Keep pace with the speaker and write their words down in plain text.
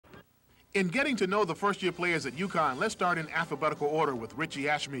In getting to know the first-year players at UConn, let's start in alphabetical order with Richie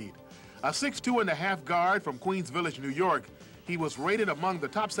Ashmeade. A 6'2.5" guard from Queens Village, New York, he was rated among the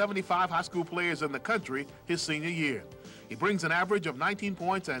top 75 high school players in the country his senior year. He brings an average of 19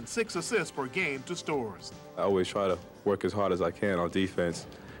 points and 6 assists per game to Storrs. I always try to work as hard as I can on defense.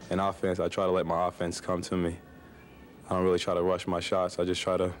 In offense, I try to let my offense come to me. I don't really try to rush my shots. I just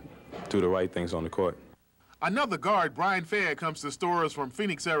try to do the right things on the court. Another guard, Brian Fair, comes to Storrs from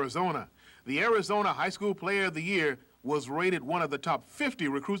Phoenix, Arizona. The Arizona High School Player of the Year was rated one of the top 50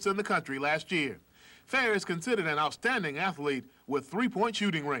 recruits in the country last year. Fair is considered an outstanding athlete with three-point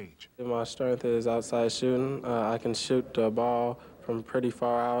shooting range. My strength is outside shooting. I can shoot the ball from pretty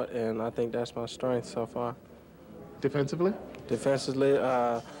far out, and I think that's my strength so far. Defensively? Defensively,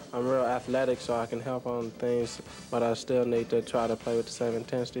 I'm real athletic, so I can help on things, but I still need to try to play with the same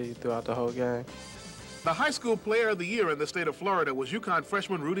intensity throughout the whole game. The High School Player of the Year in the state of Florida was UConn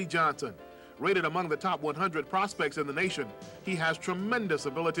freshman Rudy Johnson. Rated among the top 100 prospects in the nation, he has tremendous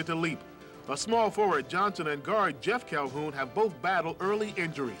ability to leap. A small forward, Johnson, and guard Jeff Calhoun have both battled early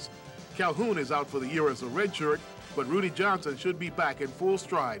injuries. Calhoun is out for the year as a redshirt, but Rudy Johnson should be back in full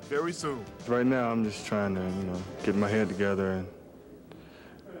stride very soon. Right now, I'm just trying to, get my head together and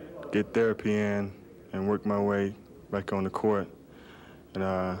get therapy in and work my way back on the court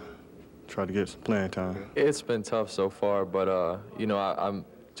and try to get some playing time. It's been tough so far, but, I'm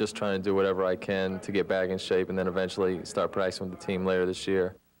just trying to do whatever I can to get back in shape and then eventually start practicing with the team later this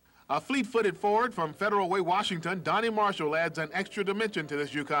year. A fleet-footed forward from Federal Way, Washington, Donny Marshall adds an extra dimension to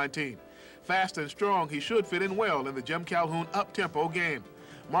this UConn team. Fast and strong, he should fit in well in the Jim Calhoun up-tempo game.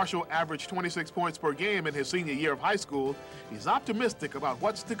 Marshall averaged 26 points per game in his senior year of high school. He's optimistic about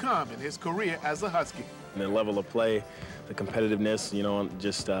what's to come in his career as a Husky. And the level of play, the competitiveness,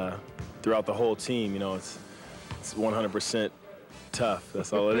 just throughout the whole team, it's 100% tough.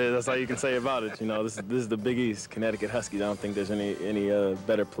 That's all it is. That's all you can say about it. This is the Big East, Connecticut Huskies. I don't think there's any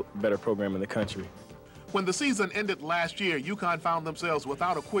better program in the country. When the season ended last year, UConn found themselves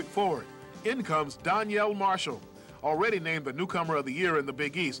without a quick forward. In comes Donyell Marshall, already named the Newcomer of the Year in the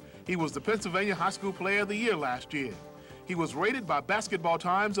Big East. He was the Pennsylvania High School Player of the Year last year. He was rated by Basketball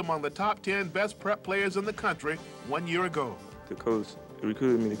Times among the top 10 best prep players in the country 1 year ago. The coach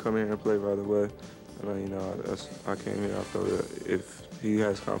recruited me to come here and play right away. And, I came here, I felt that if he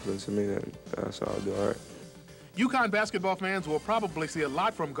has confidence in me, then that's how I'll do all right. UConn basketball fans will probably see a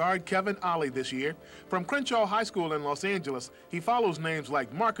lot from guard Kevin Ollie this year. From Crenshaw High School in Los Angeles, he follows names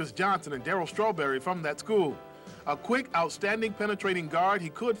like Marcus Johnson and Darryl Strawberry from that school. A quick, outstanding, penetrating guard, he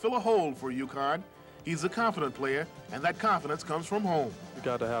could fill a hole for UConn. He's a confident player, and that confidence comes from home. You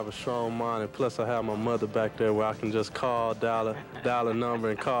got to have a strong mind, and plus I have my mother back there where I can just dial a number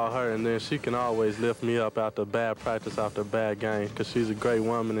and call her, and then she can always lift me up after bad practice, after a bad game, because she's a great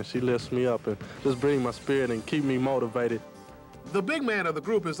woman, and she lifts me up and just brings my spirit and keep me motivated. The big man of the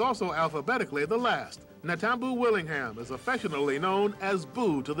group is also alphabetically the last. Nantambu Willingham is affectionately known as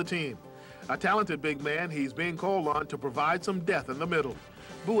Boo to the team. A talented big man, he's being called on to provide some depth in the middle.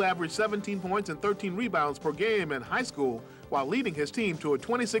 Boo averaged 17 points and 13 rebounds per game in high school while leading his team to a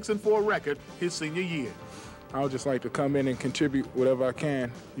 26-4 record his senior year. I would just like to come in and contribute whatever I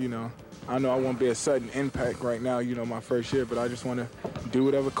can, I know I won't be a sudden impact right now, my first year, but I just want to do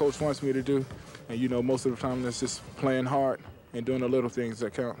whatever coach wants me to do. And, most of the time that's just playing hard and doing the little things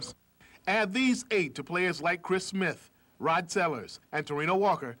that counts. Add these 8 to players like Chris Smith, Rod Sellers, and Torino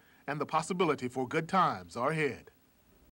Walker, and the possibility for good times are ahead.